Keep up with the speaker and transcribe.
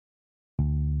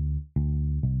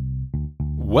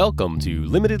Welcome to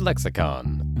Limited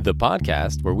Lexicon, the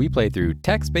podcast where we play through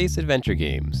text-based adventure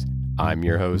games. I'm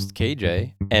your host,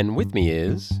 KJ, and with me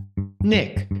is...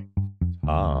 Nick.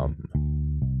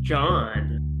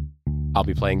 John. I'll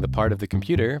be playing the part of the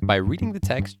computer by reading the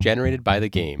text generated by the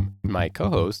game. My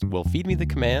co-host will feed me the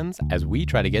commands as we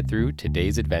try to get through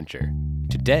today's adventure.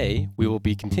 Today, we will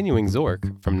be continuing Zork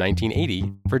from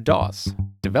 1980 for DOS,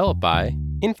 developed by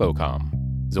Infocom,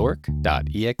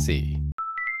 Zork.exe.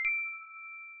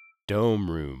 Dome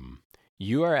Room.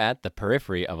 You are at the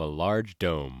periphery of a large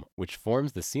dome, which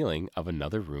forms the ceiling of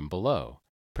another room below.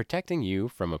 Protecting you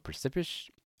from a precipitous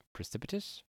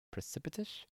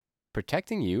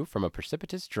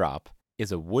drop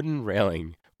is a wooden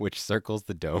railing which circles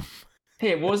the dome.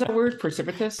 Hey, what was that word?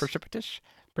 Precipitous? Precipitous?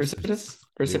 Precipitous? New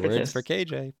words Precipitous. for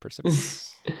KJ.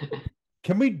 Precipitous.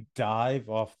 Can we dive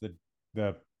off the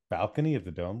balcony of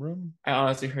the dome room? I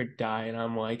honestly heard die, and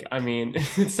I'm like,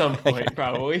 at some point,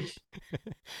 probably.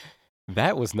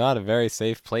 That was not a very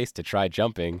safe place to try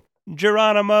jumping.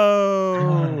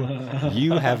 Geronimo!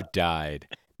 You have died.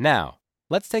 Now,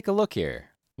 let's take a look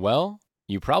here. Well,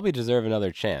 you probably deserve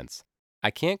another chance.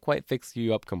 I can't quite fix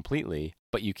you up completely,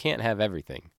 but you can't have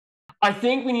everything. I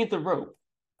think we need the rope.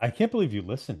 I can't believe you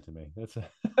listened to me. That's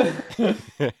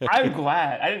I'm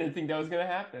glad. I didn't think that was going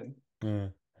to happen.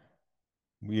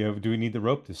 do we need the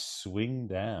rope to swing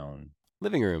down?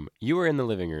 Living room. You are in the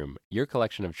living room. Your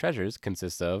collection of treasures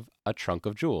consists of a trunk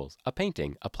of jewels, a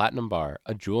painting, a platinum bar,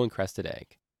 a jewel-encrusted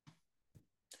egg.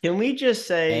 Can we just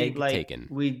say, Egg like, taken.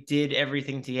 we did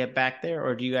everything to get back there,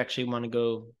 or do you actually want to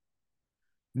go?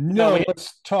 No, we-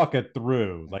 let's talk it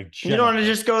through. Like, You don't want to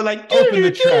just go like Open the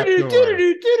trap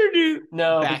door.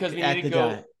 No, back because we at need to the go.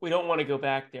 dive. We don't want to go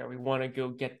back there. We want to go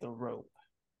get the rope.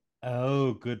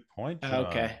 Oh, good point, John.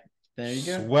 Okay, there you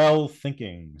go. Swell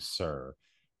thinking, sir.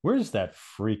 Where's that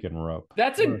freaking rope?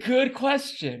 That's a good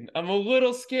question. I'm a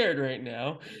little scared right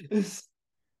now. Is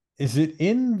it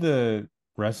in the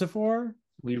reservoir?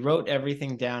 We wrote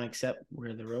everything down except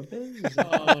where the rope is.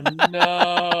 Oh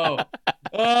no!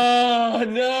 Oh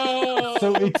no!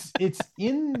 So it's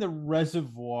in the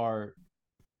reservoir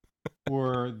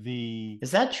or the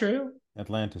Is that true?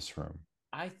 Atlantis room.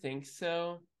 I think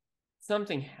so.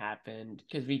 Something happened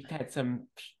because we had some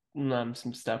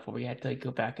stuff where we had to like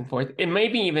go back and forth. It may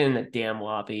be even in the dam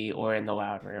lobby or in the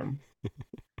loud room.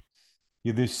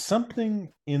 Yeah, there's something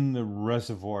in the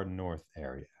reservoir north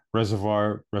area.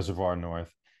 Reservoir north,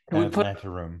 Can we and put- Atlanta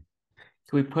room.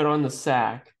 So we put on the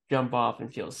sack, jump off,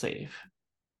 and feel safe.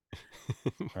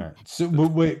 All right. So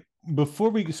but wait,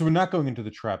 so we're not going into the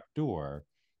trap door.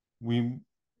 We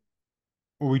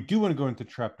do want to go into the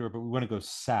trap door, but we want to go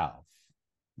south.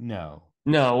 No.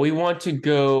 No, we want to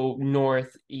go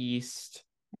northeast,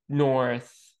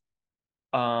 north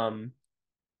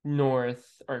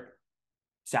or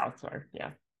south. Sorry,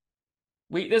 yeah.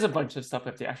 There's a bunch of stuff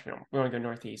up there. Actually, no, we want to go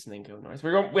northeast and then go north.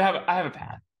 I have a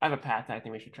path. I have a path that I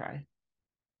think we should try.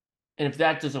 And if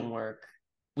that doesn't work,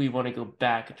 we want to go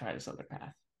back and try this other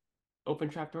path. Open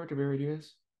trapdoor. Did we already do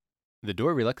this? The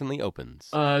door reluctantly opens.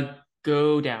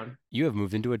 Go down. You have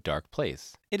moved into a dark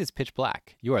place. It is pitch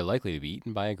black. You are likely to be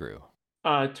eaten by a grue.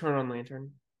 Turn on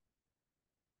lantern.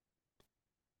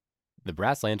 The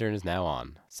brass lantern is now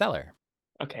on. Cellar.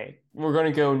 Okay, we're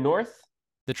gonna go north,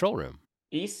 The troll room.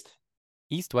 east,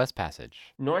 East-west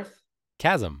passage. north,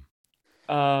 Chasm.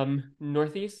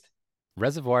 northeast.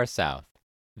 Reservoir south.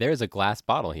 There is a glass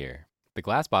bottle here. The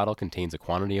glass bottle contains a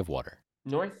quantity of water.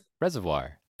 North.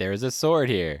 Reservoir. There is a sword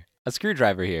here, a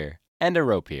screwdriver here, and a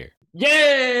rope here.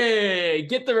 Yay!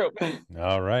 Get the rope.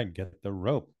 All right, get the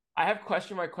rope. I have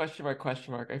question mark.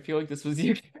 I feel like this was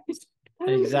you guys.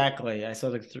 Exactly. I saw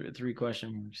the three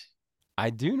question marks. I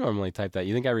do normally type that.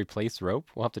 You think I replaced rope?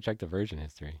 We'll have to check the version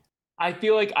history. I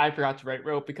feel like I forgot to write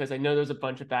rope because I know there's a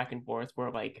bunch of back and forth where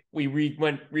like we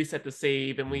reset the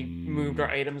save and we moved our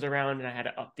items around and I had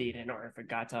to update it or I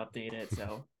forgot to update it.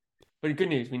 So, but good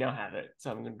news, we now have it. So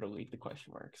I'm going to delete the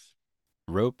question marks.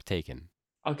 Rope taken.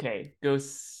 Okay, go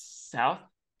south.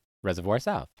 Reservoir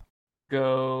south.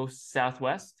 Go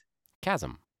southwest.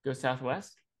 Chasm. Go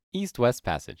southwest. East-west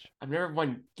passage. I've never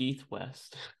won Geeth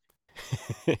West.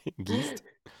 Geest.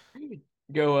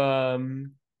 Go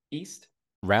east.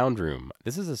 Round room.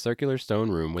 This is a circular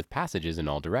stone room with passages in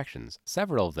all directions.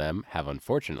 Several of them have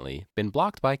unfortunately been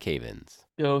blocked by cave-ins.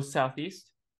 Go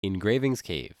southeast. Engravings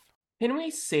cave. Can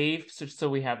we save so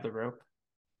we have the rope?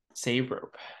 Save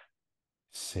rope.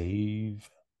 Save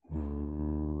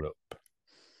rope.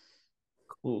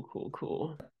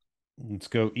 Cool. Let's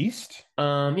go east.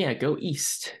 Yeah, go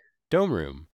east. Dome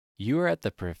room. You are at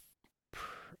the periphery.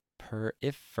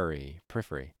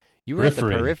 You are at the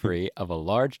periphery of a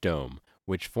large dome,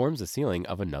 which forms the ceiling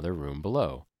of another room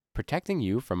below. Protecting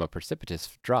you from a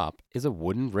precipitous drop is a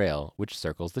wooden rail which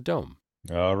circles the dome.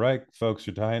 All right, folks,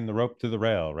 you're tying the rope to the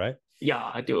rail, right?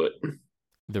 Yeah, I do it.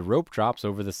 The rope drops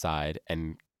over the side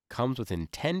and comes within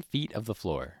 10 feet of the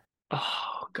floor.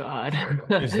 Oh God.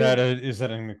 Is that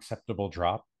an acceptable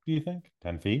drop, do you think?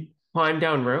 10 feet? Climb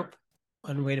down rope?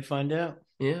 One way to find out.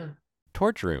 Yeah.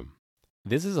 Torch room.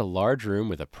 This is a large room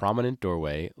with a prominent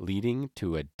doorway leading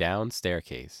to a down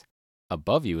staircase.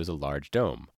 Above you is a large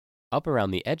dome. Up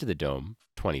around the edge of the dome,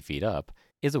 20 feet up,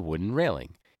 is a wooden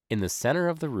railing. In the center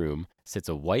of the room sits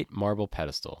a white marble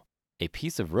pedestal. A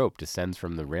piece of rope descends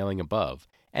from the railing above,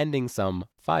 ending some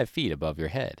 5 feet above your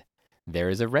head. There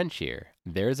is a wrench here.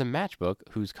 There is a matchbook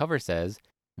whose cover says,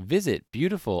 "Visit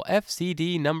beautiful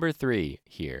FCD number 3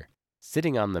 here."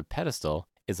 Sitting on the pedestal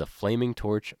is a flaming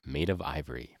torch made of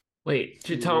ivory. Wait,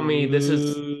 you're telling me this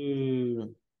is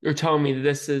Ooh. you're telling me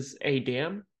this is a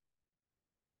dam?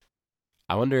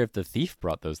 I wonder if the thief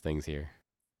brought those things here.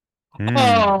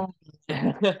 Oh.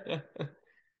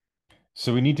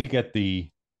 So we need to get the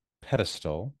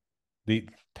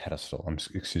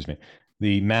excuse me,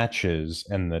 the matches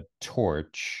and the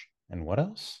torch. And what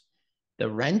else? The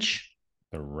wrench?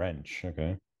 The wrench.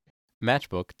 Okay.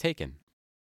 Matchbook taken.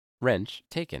 Wrench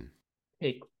taken.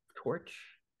 Take torch.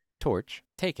 Torch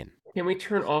taken. Can we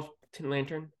turn off tin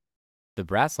lantern? The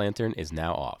brass lantern is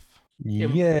now off.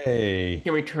 Yay.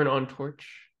 Can we turn on torch?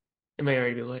 Am I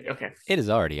already lit? Okay. It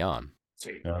is already on.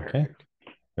 Sweet. Okay. Perfect.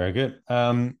 Very good.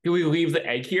 Do we leave the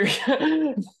egg here?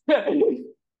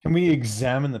 Can we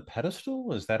examine the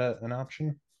pedestal? Is that an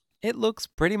option? It looks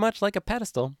pretty much like a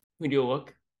pedestal. We do a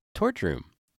look. Torch room.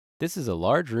 This is a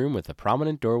large room with a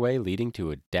prominent doorway leading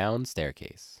to a down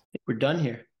staircase. We're done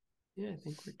here. Yeah, I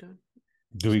think we're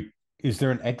done. Is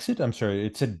there an exit? I'm sorry,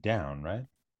 it said down, right?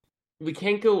 We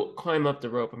can't go climb up the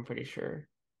rope, I'm pretty sure.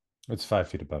 It's 5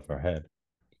 feet above our head.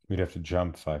 We'd have to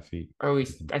jump 5 feet. Or we,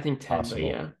 I think 10, Possible. but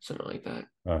yeah, something like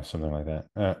that. Something like that.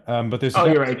 But there's Oh,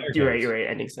 a you're right. staircase. You're right.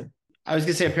 Ending sim. I was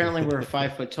gonna say apparently we're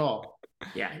 5 foot tall.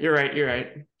 Yeah, you're right.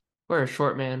 We're a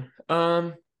short man.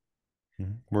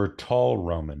 We're tall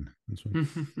Roman.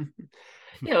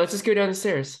 Yeah, let's just go down the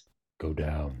stairs. Go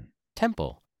down.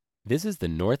 Temple. This is the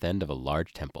north end of a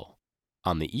large temple.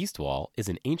 On the east wall is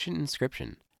an ancient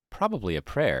inscription, probably a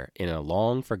prayer in a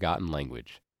long forgotten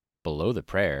language. Below the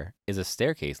prayer is a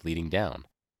staircase leading down.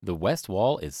 The west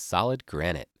wall is solid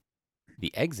granite.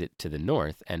 The exit to the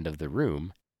north end of the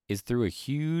room is through a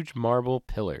huge marble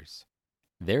pillars.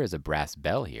 There is a brass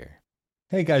bell here.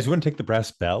 Hey guys, you want to take the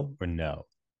brass bell or no?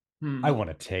 I want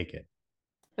to take it.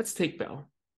 Let's take bell.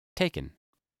 Taken.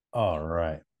 All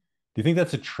right. Do you think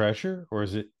that's a treasure or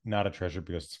is it not a treasure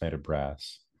because it's made of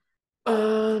brass?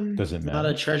 Does it matter? Not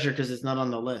a treasure because it's not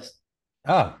on the list.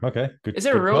 Ah, okay. Good. Is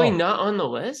it good really call. not on the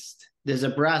list? There's a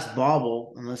brass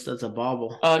bauble, unless that's a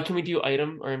bauble. Can we do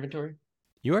item or inventory?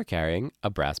 You are carrying a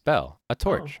brass bell, a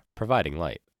torch, providing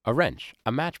light, a wrench,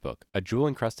 a matchbook, a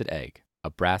jewel-encrusted egg,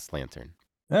 a brass lantern.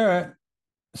 All right.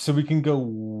 So we can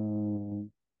go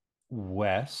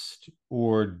west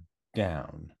or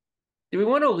down. Do we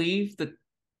want to leave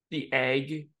the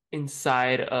egg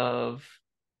inside of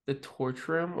the torch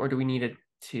room, or do we need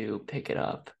to pick it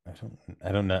up?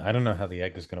 I don't know how the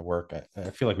egg is going to work. I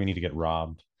feel like we need to get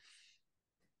robbed.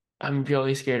 I'm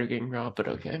really scared of getting robbed, but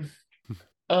okay.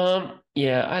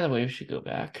 Yeah, either way, we should go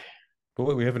back. But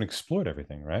wait, we haven't explored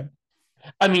everything, right?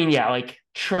 I mean, yeah, like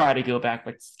try to go back,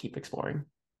 but keep exploring.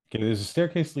 Okay, there's a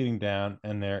staircase leading down,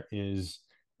 and there is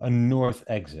a north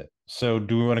exit. So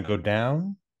do we want to go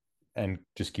down and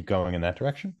just keep going in that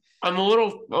direction?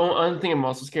 One thing I'm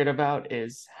also scared about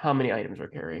is how many items we're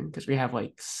carrying, because we have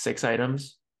like 6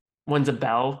 items. One's a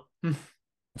bell.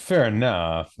 Fair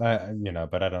enough.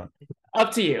 But I don't.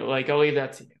 Up to you. Like, I'll leave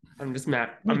that to you. I'm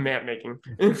map making.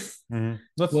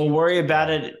 We'll worry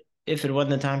about it if and when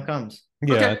the time comes.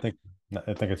 Yeah, Okay.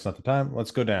 I think it's not the time.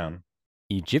 Let's go down.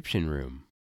 Egyptian room.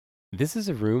 This is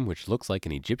a room which looks like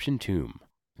an Egyptian tomb.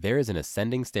 There is an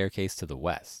ascending staircase to the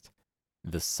west.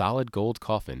 The solid gold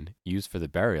coffin used for the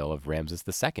burial of Ramses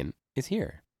II is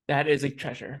here. That is a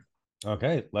treasure.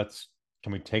 Okay,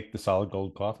 can we take the solid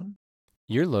gold coffin?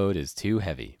 Your load is too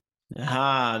heavy.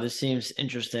 Ah, this seems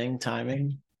interesting.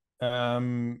 Timing.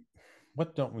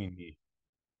 What don't we need?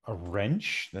 A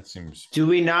wrench? That seems. Do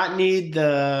we not need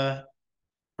the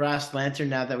brass lantern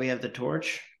now that we have the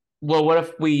torch? Well, what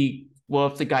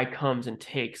if the guy comes and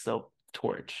takes the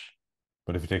torch?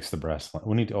 But if he takes the brass,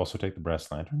 we need to also take the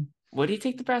brass lantern. Would he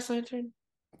take the brass lantern?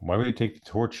 Why would he take the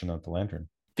torch and not the lantern?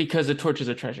 Because the torch is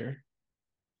a treasure.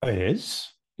 It is?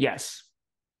 Yes.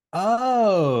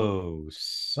 Oh,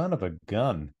 son of a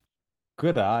gun.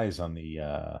 Good eyes on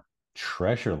the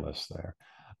treasureless there.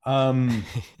 I've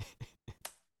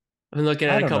been looking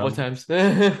I at it a don't couple know. of times.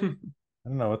 I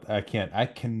don't know what I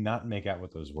cannot make out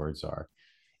what those words are.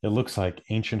 It looks like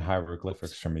ancient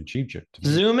hieroglyphics from Egypt to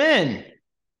me. Zoom in.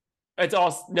 It's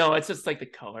all no, it's just like the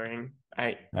coloring.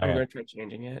 I'm Okay. gonna try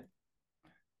changing it.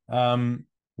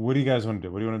 What do you guys want to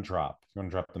do? What do you want to drop? You want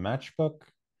to drop the matchbook,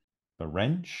 the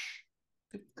wrench?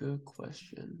 That's a good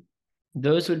question.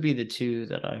 Those would be the two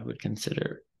that I would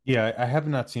consider. Yeah, I have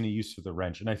not seen a use for the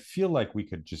wrench, and I feel like we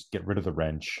could just get rid of the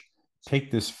wrench, take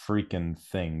this freaking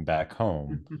thing back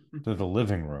home to the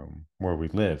living room where we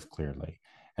live, clearly,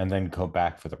 and then go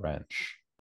back for the wrench.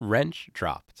 Wrench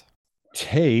dropped.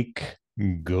 Take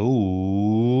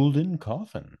golden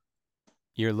coffin.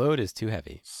 Your load is too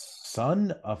heavy.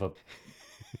 Son of a...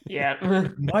 Yeah.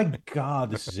 My God,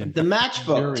 this is The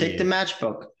matchbook. Take the infuriating.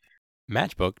 matchbook.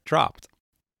 Matchbook dropped.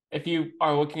 If you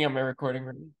are looking at my recording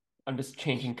room, I'm just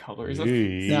changing colors.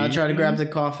 Now try to grab the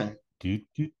coffin.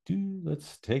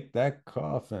 Let's take that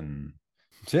coffin.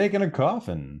 Taking a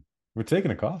coffin. We're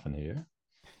taking a coffin here.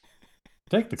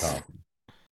 Take the coffin.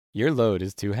 Your load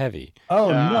is too heavy. Oh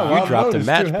no! You our dropped load a is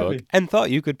too matchbook heavy. and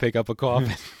thought you could pick up a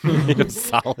coffin made of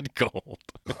solid gold.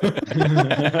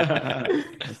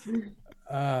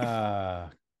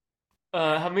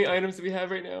 How many items do we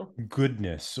have right now?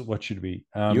 Goodness, what should we?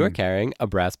 You are carrying a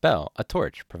brass bell, a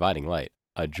torch providing light,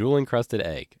 a jewel-encrusted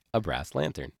egg, a brass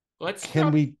lantern. Let's Can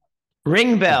drop- we?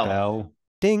 Ring bell. Bell.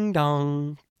 Ding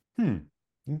dong.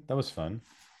 That was fun.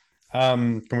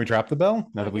 Can we drop the bell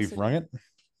now I that guess we've I rung it?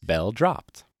 Bell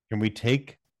dropped. Can we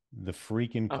take the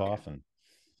freaking Okay. coffin?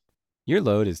 Your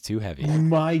load is too heavy.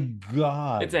 My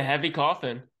God! It's a heavy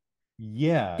coffin.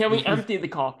 Yeah. Can we if empty the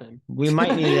coffin? We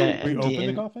might need to we empty, open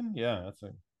the coffin? Yeah, that's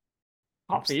it.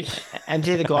 Coffee.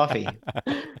 empty the coffee.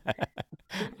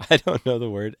 I don't know the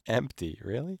word empty,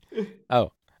 really?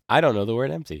 Oh, I don't know the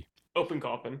word empty. Open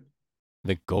coffin.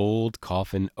 The gold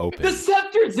coffin The open.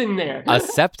 scepter's in there. A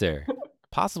scepter,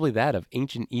 possibly that of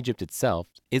ancient Egypt itself,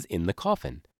 is in the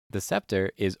coffin. The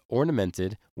scepter is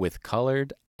ornamented with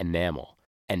colored enamel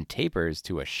and tapers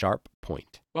to a sharp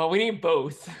point. Well, we need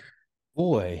both.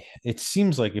 Boy, it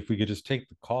seems like if we could just take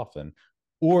the coffin,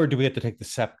 or do we have to take the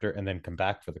scepter and then come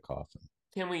back for the coffin?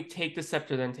 Can we take the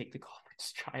scepter, then take the coffin?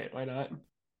 Just try it. Why not?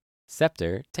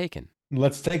 Scepter taken.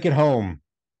 Let's take it home.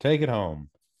 Take it home.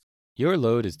 Your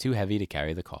load is too heavy to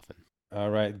carry the coffin. All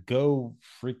right, go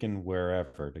freaking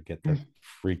wherever to get the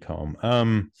freak home.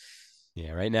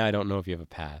 Yeah, right now I don't know if you have a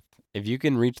path. If you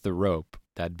can reach the rope,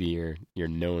 that'd be your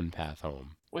known path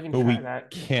home. We can But try we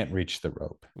that. can't reach the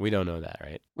rope. We don't know that,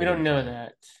 right? We don't know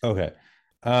that. Okay.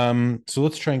 So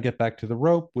let's try and get back to the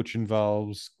rope, which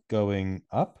involves going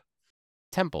up.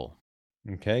 Temple.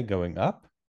 Okay, going up.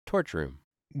 Torch room.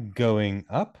 Going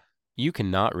up. You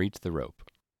cannot reach the rope.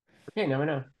 Okay, now we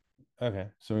know. Okay,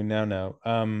 so we now know.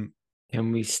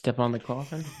 Can we step on the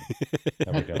coffin?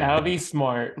 No, we don't. That would be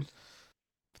smart.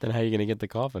 Then how are you going to get the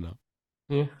coffin up?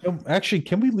 Yeah. Actually,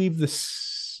 can we leave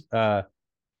this?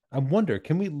 I wonder,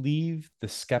 can we leave the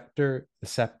scepter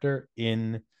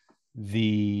in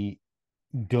the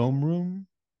dome room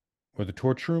or the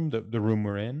torch room, the room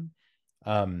we're in?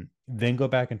 Then go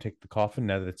back and take the coffin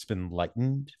now that it's been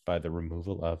lightened by the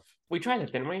removal of. We tried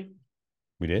it, didn't we?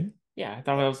 We did. Yeah, I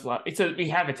thought that was a lot. It said we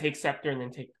have it take scepter and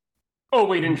then take. Oh,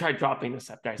 we didn't try dropping the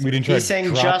scepter. We didn't try. He's saying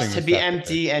dropping just to the be scepter.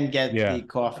 empty and get Yeah. the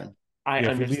coffin. I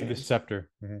Yeah, if we understand. leave the scepter.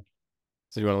 So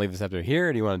do you want to leave the scepter here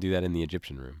or do you want to do that in the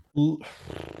Egyptian room?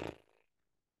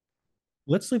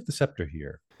 Let's leave the scepter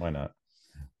here. Why not?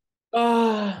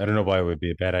 Uh, I don't know why it would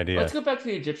be a bad idea. Let's go back to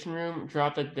the Egyptian room,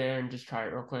 drop it there, and just try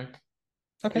it real quick.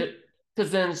 Okay.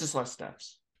 Because then it's just less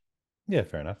steps. Yeah,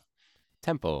 fair enough.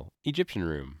 Temple. Egyptian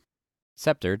room.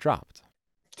 Scepter dropped.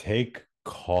 Take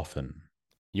coffin.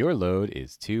 Your load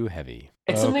is too heavy.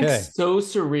 It's something Okay. so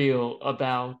surreal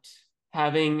about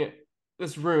having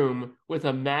this room with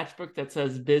a matchbook that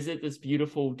says "Visit this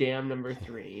beautiful dam number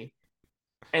 3,"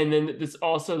 and then there's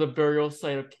also the burial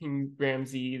site of King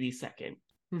Ramses II.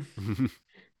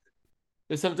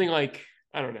 There's something like,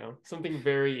 I don't know, something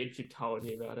very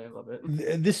Egyptology about it. I love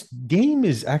it. This game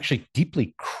is actually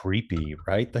deeply creepy,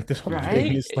 right? Like this whole Right?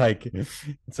 thing is like,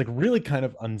 it's like really kind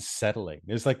of unsettling.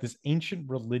 There's like this ancient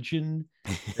religion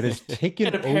that has taken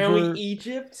And apparently over.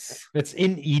 Egypt. That's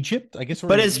in Egypt. I guess we're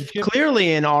But in it's Egypt.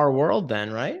 clearly in our world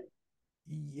then, right?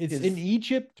 It's in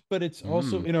Egypt, but it's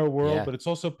also in our world, yeah. but it's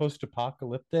also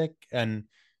post-apocalyptic. And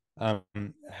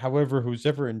however, who's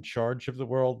ever in charge of the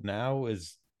world now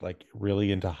is like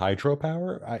really into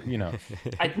hydropower. I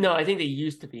I think they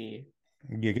used to be.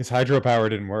 I guess hydropower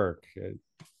didn't work.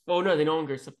 Oh no, they no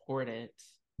longer support it.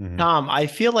 Mhm. Tom, I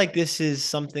feel like this is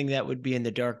something that would be in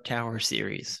the Dark Tower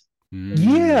series.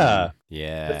 Yeah.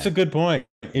 Yeah. That's a good point.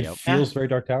 It Yep. feels very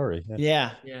Dark Towery. Yeah.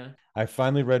 Yeah. Yeah. I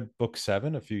finally read book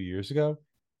 7 a few years ago.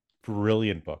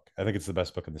 Brilliant book. I think it's the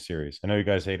best book in the series. I know you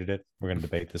guys hated it. We're going to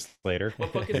debate this later.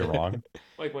 What book is You're it? wrong.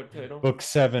 Like what title? Book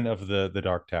 7 of the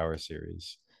Dark Tower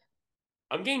series.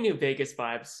 I'm getting New Vegas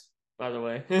vibes, by the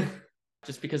way.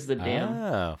 Just because of the dam.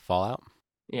 Ah, Fallout.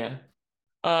 Yeah.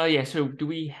 Yeah, so should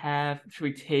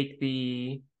we take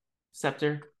the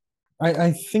scepter?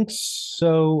 I think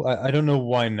so. I don't know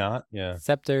why not. Yeah.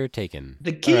 Scepter taken.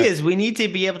 The key Alright. is we need to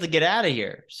be able to get out of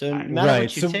here. So no matter Right,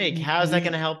 what you so take, how is that we-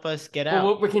 going to help us get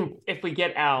Well, out? we can if we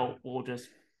get out, we'll just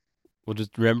Well,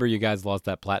 just remember you guys lost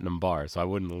that platinum bar, so I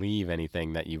wouldn't leave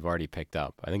anything that you've already picked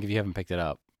up. I think if you haven't picked it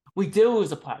up, we did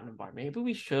lose a platinum bar. Maybe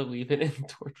we should leave it in the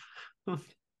torch.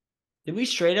 Did we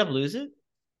straight up lose it?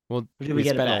 well, Or did we we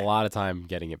get it spent a back? lot of time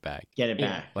getting it back. Get it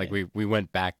Yeah. back. Like yeah. we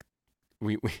went back,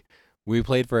 we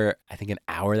played for I think an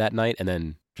hour that night, and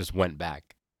then just went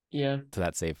back Yeah, to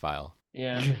that save file.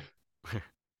 yeah.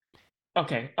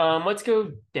 Okay. Let's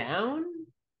go down.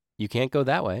 You can't go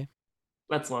that way.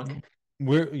 Let's look.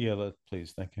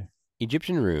 Please, thank you.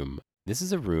 Egyptian room. This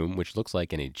is a room which looks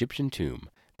like an Egyptian tomb.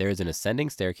 There is an ascending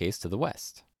staircase to the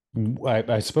west.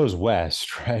 I suppose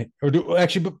west, right? Or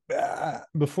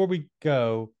before we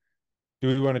go, do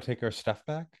we want to take our stuff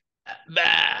back?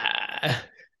 Bah.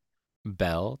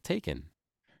 Bell taken.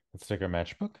 Let's take our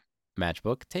matchbook.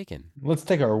 Matchbook taken. Let's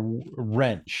take our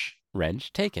wrench.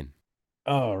 Wrench taken.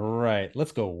 All right,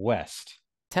 let's go west.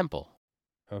 Temple.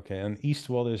 Okay, on the east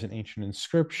wall, there's an ancient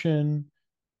inscription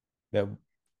that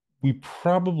we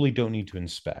probably don't need to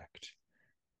inspect.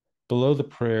 Below the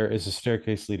prayer is a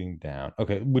staircase leading down.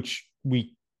 Okay, which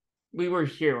we We were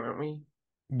here, weren't we?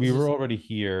 we were already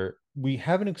here. We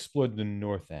haven't explored the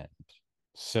north end.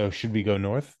 So should we go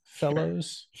north,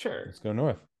 fellows? Sure. Let's go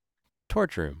north.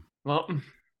 Torch room. Well,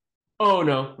 oh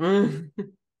no.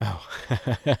 Oh.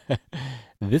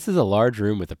 This is a large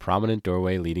room with a prominent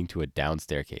doorway leading to a down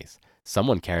staircase.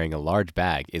 Someone carrying a large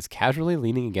bag is casually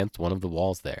leaning against one of the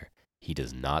walls there. He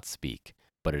does not speak,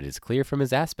 but it is clear from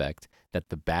his aspect that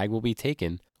the bag will be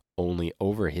taken only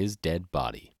over his dead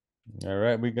body. All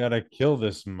right, we gotta kill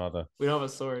this mother. We don't have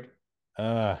a sword.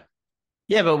 Uh,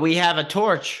 Yeah, but we have a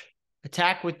torch.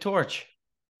 Attack with torch.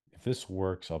 if this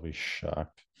works, I'll be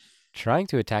shocked. Trying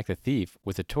to attack the thief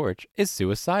with a torch is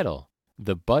suicidal.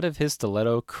 The butt of his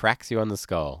stiletto cracks you on the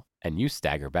skull, and you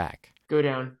stagger back. Go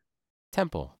down.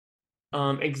 Temple.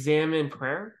 Examine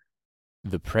prayer.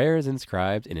 The prayer is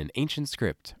inscribed in an ancient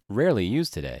script, rarely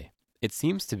used today. It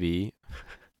seems to be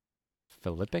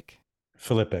Philippic?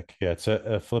 Philippic, yeah, it's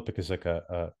a Philippic is like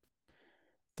a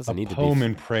Doesn't need to poem be.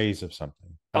 in praise of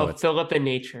something. Oh, Oh, it's- Philip in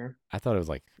nature. I thought it was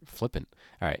like flippant.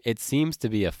 All right. It seems to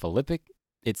be Philippic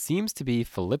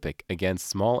against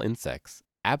small insects,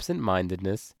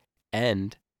 absent-mindedness,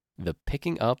 and the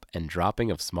picking up and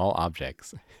dropping of small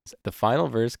objects. The final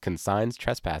verse consigns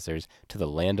trespassers to the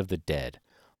land of the dead.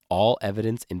 All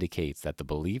evidence indicates that the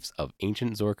beliefs of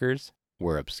ancient Zorkers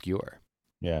were obscure.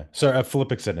 Yeah, sorry, a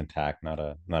Philippic said intact, not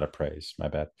a praise. My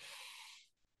bad.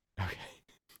 Okay.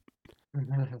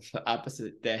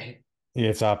 Opposite day. Yeah,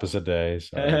 it's opposite days.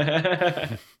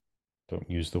 yeah, Don't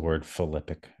use the word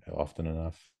Philippic often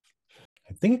enough.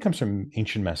 I think it comes from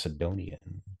ancient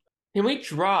Macedonian. Can we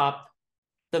drop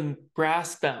the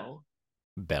brass bell?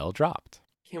 Bell dropped.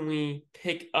 Can we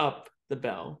pick up the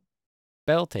bell?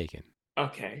 Bell taken.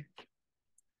 Okay.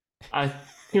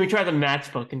 Can we try the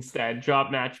matchbook instead? Drop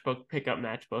matchbook, pick up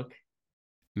matchbook.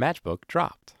 Matchbook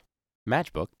dropped.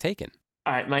 Matchbook taken.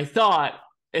 All right, my thought,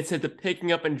 it said the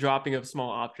picking up and dropping of small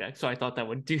objects, so I thought that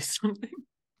would do something.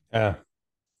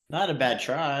 not a bad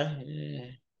try. Yeah.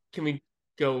 Can we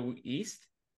go east?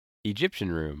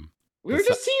 Egyptian room. We The were su-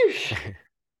 just here.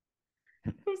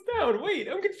 It was down. Wait,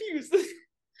 I'm confused.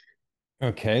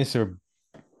 Okay, so we're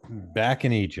back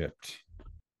in Egypt.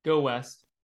 Go west.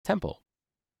 Temple.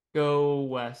 Go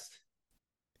west.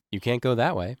 You can't go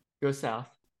that way. Go south.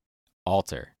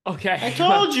 Altar. Okay. I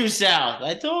told you south.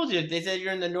 I told you. They said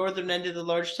you're in the northern end of the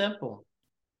large temple.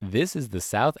 This is the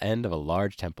south end of a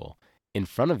large temple. In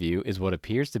front of you is what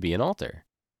appears to be an altar.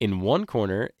 In one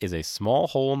corner is a small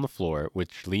hole in the floor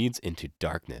which leads into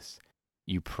darkness.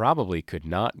 You probably could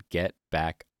not get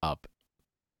back up.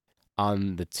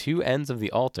 On the two ends of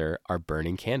the altar are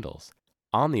burning candles.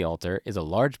 On the altar is a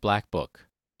large black book,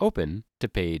 open to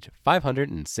page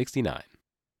 569.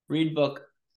 Read book.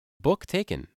 Book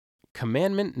taken.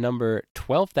 Commandment number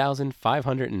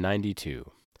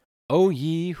 12,592. O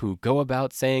ye who go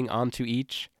about saying unto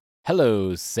each,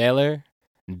 Hello, sailor,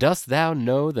 dost thou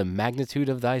know the magnitude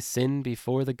of thy sin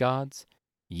before the gods?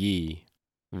 Ye,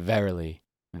 verily,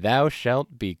 Thou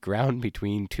shalt be ground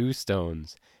between two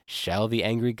stones. Shall the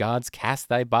angry gods cast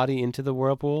thy body into the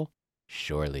whirlpool?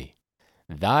 Surely.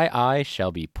 Thy eye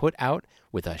shall be put out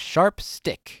with a sharp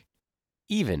stick.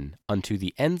 Even unto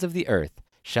the ends of the earth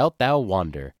shalt thou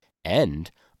wander,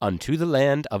 and unto the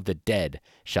land of the dead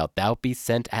shalt thou be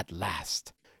sent at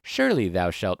last. Surely thou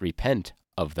shalt repent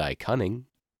of thy cunning.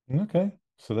 Okay,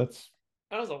 so that's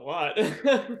That was a lot.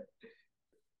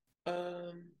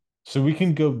 so we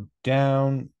can go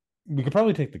down. We could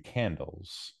probably take the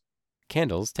candles.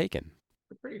 Candles taken.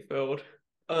 We're pretty filled.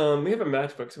 We have a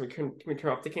matchbook, so can we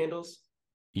turn off the candles?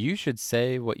 You should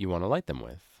say what you want to light them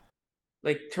with.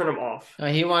 Like turn them off. Oh,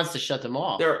 he wants to shut them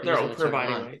off. They're He doesn't want to turn them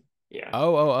providing on. light. Yeah.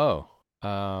 Oh.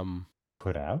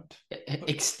 Put out.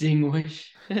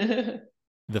 Extinguish.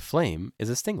 The flame is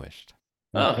extinguished.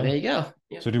 Oh, Okay. there you go.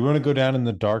 Yeah. So do we want to go down in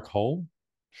the dark hole?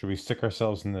 Should we stick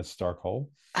ourselves in this dark hole?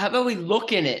 How about we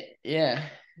look in it? Yeah.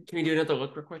 Can we do another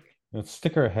look real quick? Let's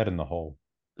stick our head in the hole.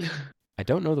 I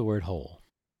don't know the word hole.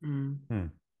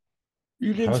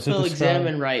 You How didn't is it spell described?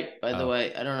 examine right, by the Oh.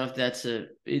 way. I don't know if that's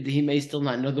he may still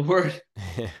not know the word.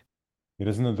 He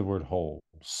doesn't know the word hole.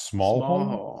 Small hole?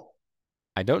 hole.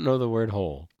 I don't know the word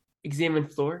hole. Examine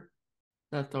floor.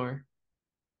 Not Thor.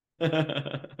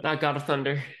 Not God of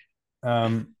Thunder.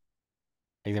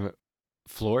 Examine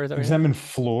floor, is that right? Examine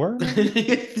floor?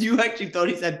 You actually thought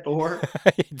he said Thor?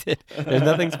 I did. There's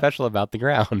nothing special about the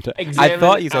ground. I Examine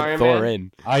thought you said Iron Thor Man.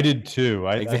 in. I did too.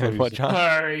 Examine what, John?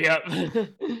 Hurry up.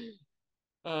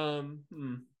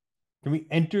 Can we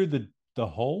enter the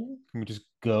hole? Can we just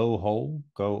go hole?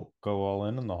 Go all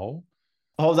in on the hole?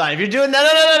 Hold on. If you're doing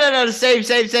no. Save.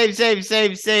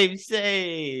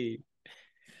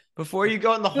 Before you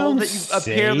go in the hole that you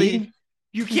apparently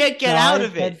you can't get out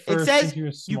of it. It says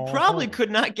you probably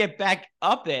could not get back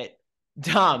up it.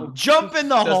 Tom, jump in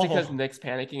the hole. Just because Nick's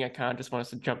panicking, I kind of just want us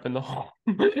to jump in the hole.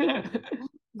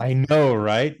 I know,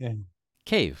 right?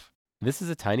 Cave. This is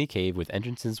a tiny cave with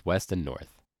entrances west and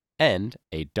north, and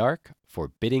a dark,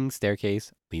 forbidding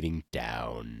staircase leading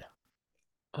down.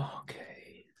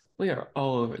 Okay. We are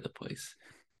all over the place.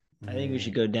 I think we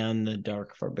should go down the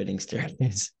dark, forbidding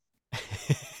staircase.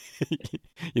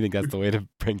 You think that's the way to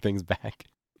bring things back?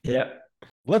 Yep.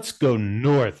 Let's go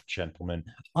north, gentlemen.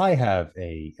 I have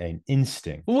an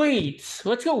instinct. Wait,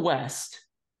 let's go west.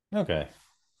 Okay.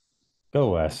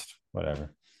 Go west.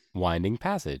 Whatever. Winding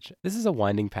passage. This is a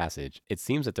winding passage. It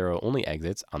seems that there are only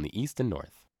exits on the east and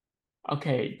north.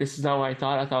 Okay, this is not what I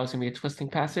thought. I thought it was going to be a twisting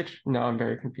passage. Now I'm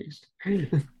very confused.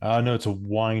 No, it's a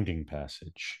winding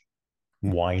passage.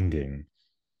 Winding.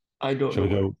 I don't Shall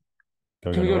know. we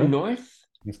go? Can we go north?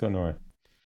 Let's go north.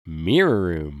 Mirror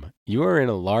room. You are in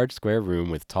a large square room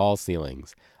with tall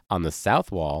ceilings. On the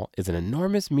south wall is an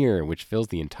enormous mirror which fills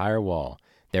the entire wall.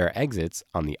 There are exits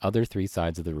on the other three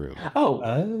sides of the room.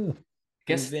 Oh,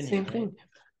 Guess We've been same here, thing.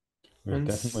 we've Once-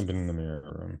 definitely been in the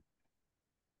mirror room.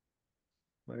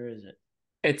 Where is it?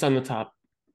 It's on the top.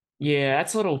 Yeah,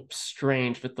 that's a little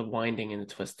strange with the winding and the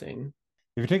twisting.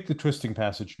 If you take the twisting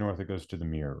passage north, it goes to the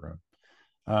mirror room.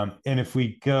 And if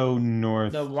we go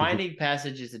north, The winding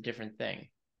passage is a different thing.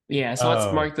 Yeah, so let's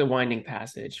Oh. mark the winding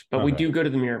passage. But we Okay. do go to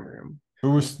the mirror room.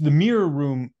 the mirror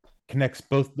room connects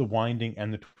both the winding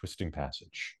and the twisting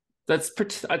passage. Let's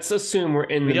assume we're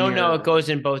in We the don't know mirror it goes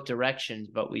in both directions,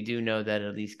 but we do know that it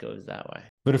at least goes that way.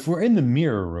 But if we're in the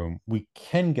mirror room, we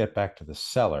can get back to the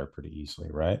cellar pretty easily,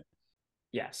 right?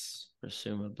 Yes.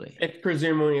 Presumably. If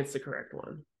presumably it's the correct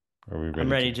one. Are we ready?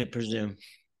 I'm ready to presume.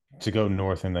 to go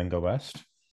north and then go west.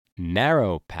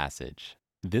 Narrow passage.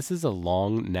 This is a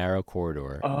long, narrow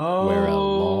corridor Oh. where a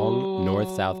long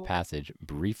north-south passage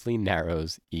briefly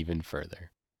narrows even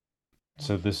further.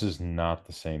 So this is not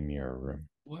the same mirror room.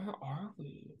 Where are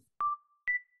we?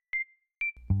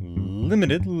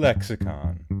 Limited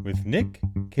Lexicon with Nick,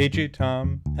 KJ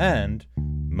Tom, and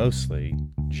mostly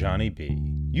Johnny B.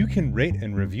 You can rate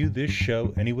and review this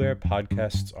show anywhere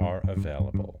podcasts are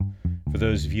available. For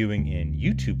those viewing in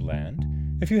YouTube land,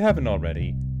 if you haven't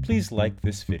already, please like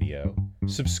this video,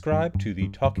 subscribe to the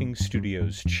Talking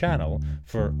Studios channel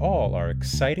for all our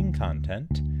exciting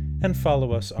content, and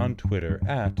follow us on Twitter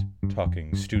at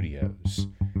Talking Studios.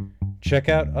 Check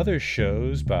out other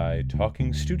shows by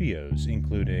Talking Studios,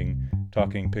 including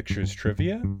Talking Pictures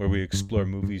Trivia, where we explore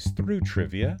movies through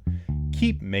trivia,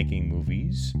 Keep Making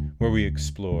Movies, where we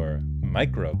explore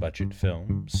micro-budget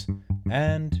films,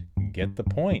 and Get the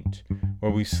Point,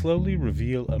 where we slowly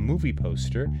reveal a movie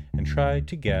poster and try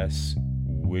to guess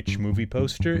which movie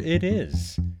poster it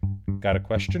is. Got a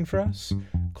question for us?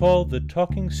 Call the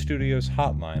Talking Studios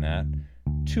hotline at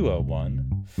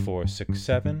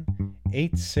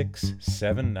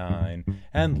 201-467-8679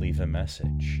 and leave a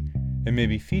message. and may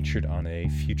be featured on a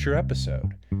future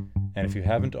episode. And if you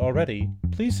haven't already,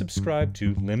 please subscribe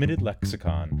to Limited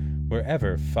Lexicon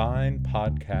wherever fine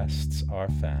podcasts are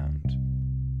found.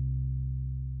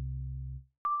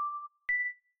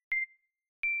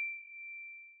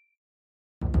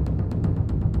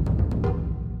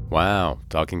 Wow,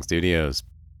 Talking Studios,